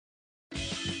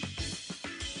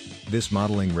This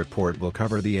modeling report will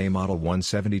cover the AModel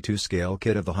 172 scale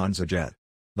kit of the Hansajet.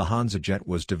 The Hansajet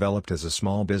was developed as a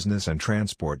small business and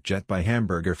transport jet by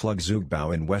Hamburger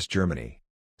Flugzeugbau in West Germany.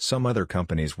 Some other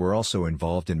companies were also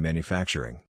involved in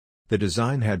manufacturing. The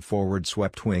design had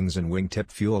forward-swept wings and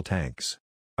wingtip fuel tanks.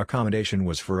 Accommodation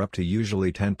was for up to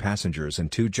usually 10 passengers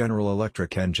and 2 General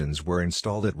Electric engines were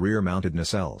installed at rear-mounted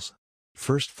nacelles.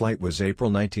 First flight was April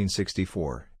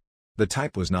 1964. The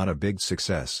type was not a big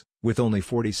success, with only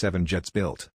 47 jets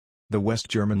built. The West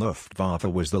German Luftwaffe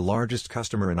was the largest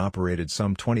customer and operated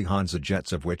some 20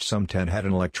 Hansajets, of which some 10 had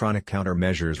an electronic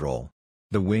countermeasures role.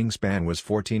 The wingspan was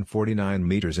 1449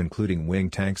 meters including wing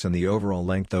tanks and the overall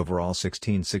length overall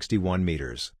 1661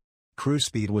 meters. Cruise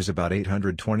speed was about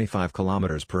 825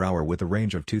 km per hour with a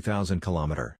range of 2000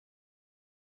 km.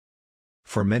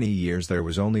 For many years there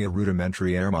was only a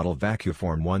rudimentary AModel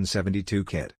Vacuform 172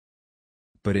 kit.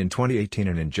 But in 2018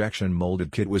 an injection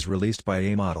molded kit was released by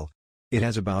AModel. It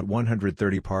has about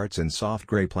 130 parts in soft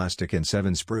gray plastic and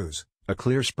 7 sprues, a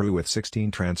clear sprue with 16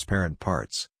 transparent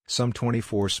parts, some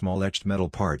 24 small etched metal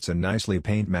parts and nicely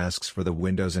painted masks for the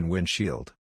windows and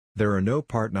windshield. There are no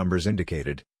part numbers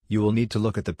indicated, you will need to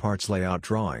look at the parts layout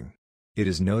drawing. It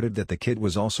is noted that the kit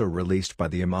was also released by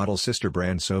the AModel sister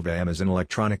brand Sova as an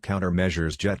electronic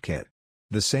countermeasures jet kit.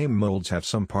 The same molds have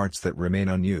some parts that remain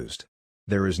unused.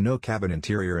 There is no cabin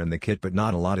interior in the kit but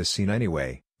not a lot is seen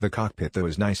anyway. The cockpit though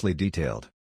is nicely detailed.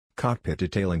 Cockpit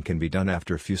detailing can be done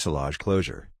after fuselage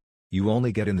closure. You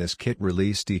only get in this kit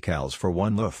release decals for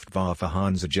one Luftwaffe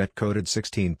Hansajet coded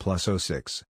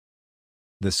 16+06.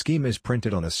 The scheme is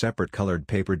printed on a separate colored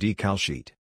paper decal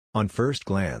sheet. On first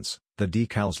glance, the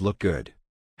decals look good.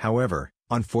 However,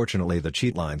 unfortunately the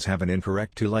cheat lines have an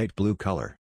incorrect too light blue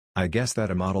color. I guess that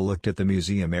AModel looked at the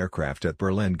museum aircraft at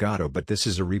Berlin Gotto but this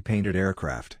is a repainted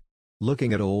aircraft.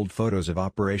 Looking at old photos of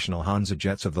operational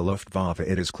Hansajets of the Luftwaffe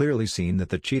it is clearly seen that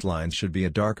the cheat lines should be a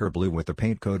darker blue with the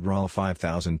paint code RAL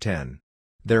 5010.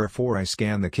 Therefore I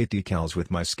scanned the kit decals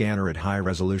with my scanner at high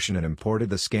resolution and imported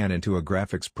the scan into a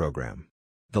graphics program.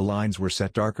 The lines were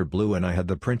set darker blue and I had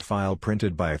the print file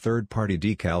printed by a third-party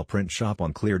decal print shop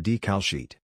on clear decal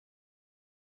sheet.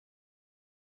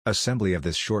 Assembly of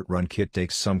this short-run kit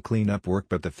takes some cleanup work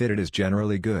but the fit is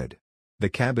generally good. The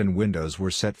cabin windows were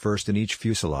set first in each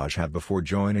fuselage half before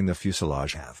joining the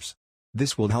fuselage halves.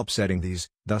 This will help setting these,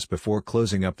 thus before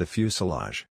closing up the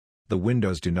fuselage. The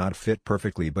windows do not fit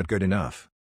perfectly but good enough.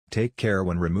 Take care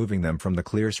when removing them from the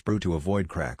clear sprue to avoid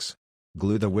cracks.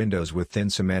 Glue the windows with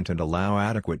thin cement and allow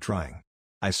adequate drying.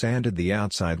 I sanded the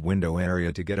outside window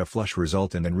area to get a flush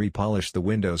result and then repolished the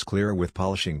windows clear with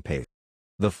polishing paste.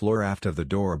 The floor aft of the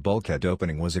door bulkhead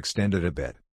opening was extended a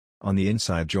bit. On the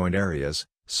inside joint areas,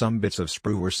 some bits of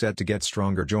sprue were set to get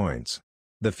stronger joints.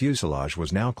 The fuselage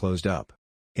was now closed up.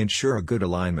 Ensure a good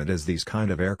alignment as these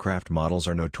kind of aircraft models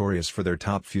are notorious for their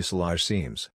top fuselage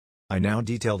seams. I now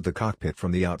detailed the cockpit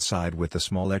from the outside with the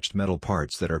small etched metal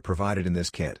parts that are provided in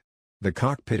this kit. The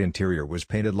cockpit interior was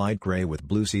painted light gray with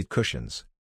blue seat cushions.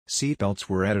 Seat belts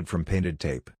were added from painted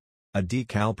tape. A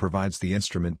decal provides the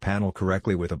instrument panel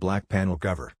correctly with a black panel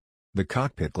cover. The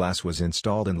cockpit glass was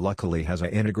installed and luckily has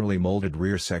a integrally molded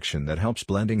rear section that helps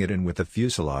blending it in with the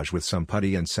fuselage with some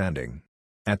putty and sanding.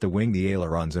 At the wing the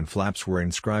ailerons and flaps were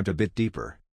inscribed a bit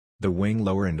deeper. The wing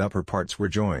lower and upper parts were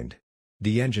joined.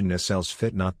 The engine nacelles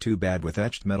fit not too bad with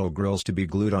etched metal grills to be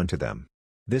glued onto them.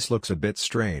 This looks a bit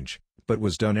strange, but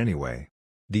was done anyway.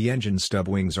 The engine stub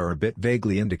wings are a bit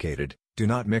vaguely indicated, do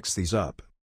not mix these up.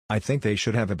 I think they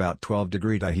should have about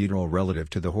 12-degree dihedral relative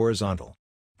to the horizontal.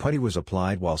 Putty was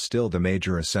applied while still the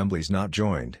major assemblies not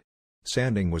joined.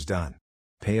 Sanding was done.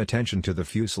 Pay attention to the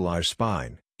fuselage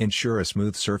spine, ensure a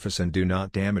smooth surface and do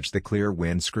not damage the clear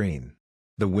windscreen.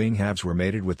 The wing halves were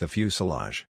mated with the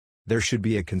fuselage. There should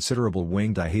be a considerable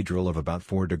wing dihedral of about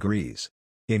 4 degrees.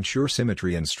 Ensure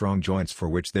symmetry and strong joints for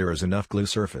which there is enough glue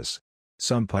surface.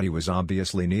 Some putty was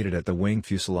obviously needed at the wing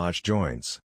fuselage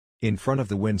joints. In front of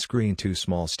the windscreen 2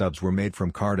 small stubs were made from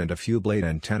card and a few blade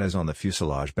antennas on the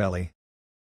fuselage belly.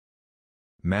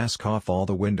 Mask off all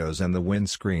the windows and the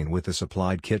windscreen with the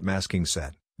supplied kit masking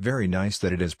set. Very nice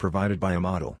that it is provided by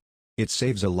AModel. It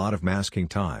saves a lot of masking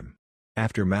time.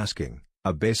 After masking,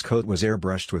 a base coat was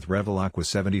airbrushed with Revol Aqua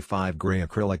 75 gray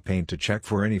acrylic paint to check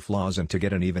for any flaws and to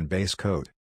get an even base coat.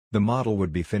 The model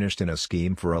would be finished in a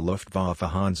scheme for a Luftwaffe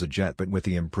Hansajet but with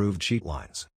the improved sheet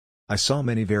lines. I saw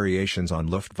many variations on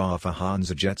Luftwaffe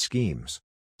Hansajet schemes.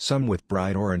 Some with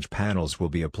bright orange panels will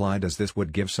be applied as this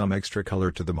would give some extra color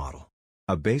to the model.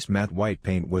 A base matte white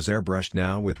paint was airbrushed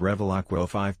now with Revol Aqua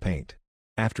 05 paint.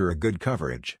 After a good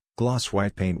coverage, gloss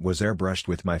white paint was airbrushed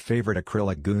with my favorite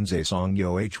acrylic Gunze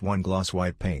Songyo H1 gloss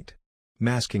white paint.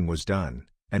 Masking was done,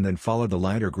 and then followed the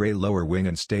lighter gray lower wing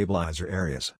and stabilizer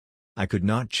areas. I could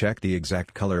not check the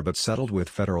exact color but settled with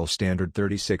Federal Standard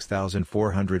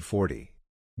 36440.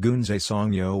 Gunze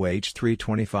Songyo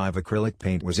H325 acrylic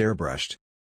paint was airbrushed.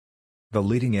 The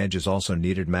leading edges also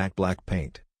needed matte black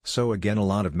paint, so again a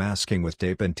lot of masking with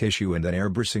tape and tissue and then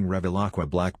airbrushing Revil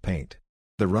black paint.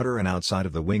 The rudder and outside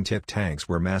of the wingtip tanks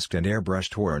were masked and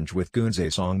airbrushed orange with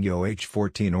Gunze Songyo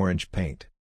H14 orange paint.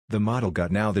 The model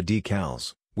got now the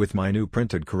decals, with my new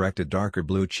printed corrected darker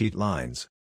blue cheat lines.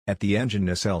 At the engine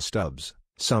nacelle stubs,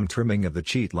 some trimming of the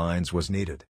cheat lines was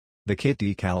needed. The kit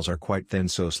decals are quite thin,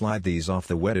 so slide these off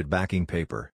the wetted backing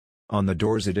paper. On the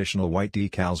doors additional white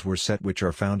decals were set which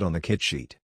are found on the kit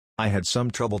sheet. I had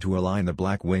some trouble to align the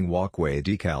black wing walkway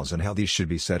decals, and how these should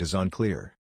be set is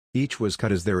unclear. Each was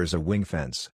cut as there is a wing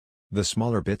fence. The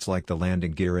smaller bits like the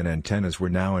landing gear and antennas were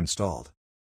now installed.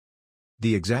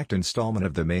 The exact installment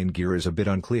of the main gear is a bit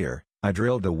unclear. I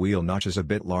drilled the wheel notches a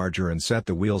bit larger and set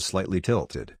the wheels slightly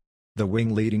tilted. The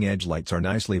wing leading edge lights are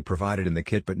nicely provided in the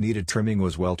kit but needed trimming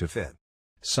was well to fit.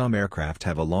 Some aircraft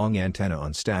have a long antenna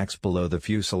on stacks below the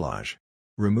fuselage.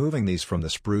 Removing these from the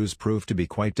sprues proved to be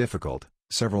quite difficult,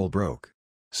 several broke.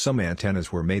 Some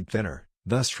antennas were made thinner,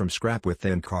 thus from scrap with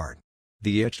thin card.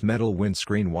 The etched metal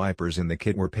windscreen wipers in the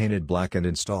kit were painted black and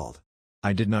installed.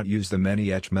 I did not use the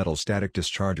many etched metal static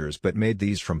dischargers but made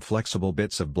these from flexible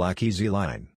bits of black easy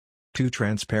line. 2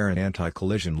 transparent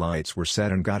anti-collision lights were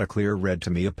set and got a clear red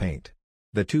Tamiya paint.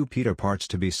 The 2 pitot parts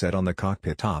to be set on the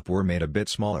cockpit top were made a bit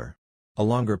smaller. A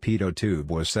longer pitot tube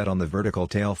was set on the vertical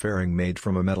tail fairing made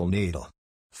from a metal needle.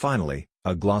 Finally,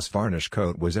 a gloss varnish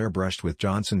coat was airbrushed with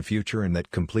Johnson Future and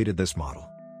that completed this model.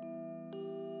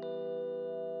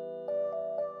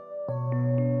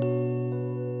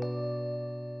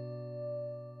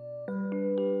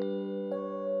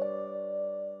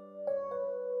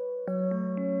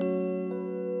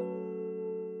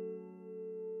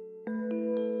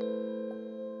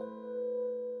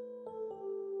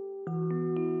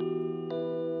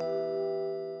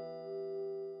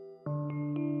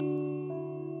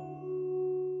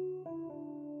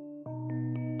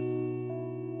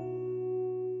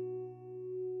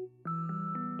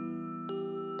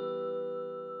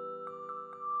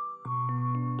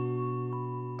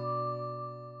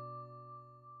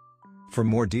 For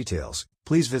more details,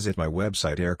 please visit my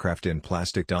website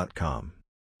aircraftinplastic.com.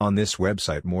 On this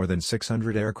website more than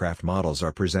 600 aircraft models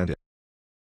are presented.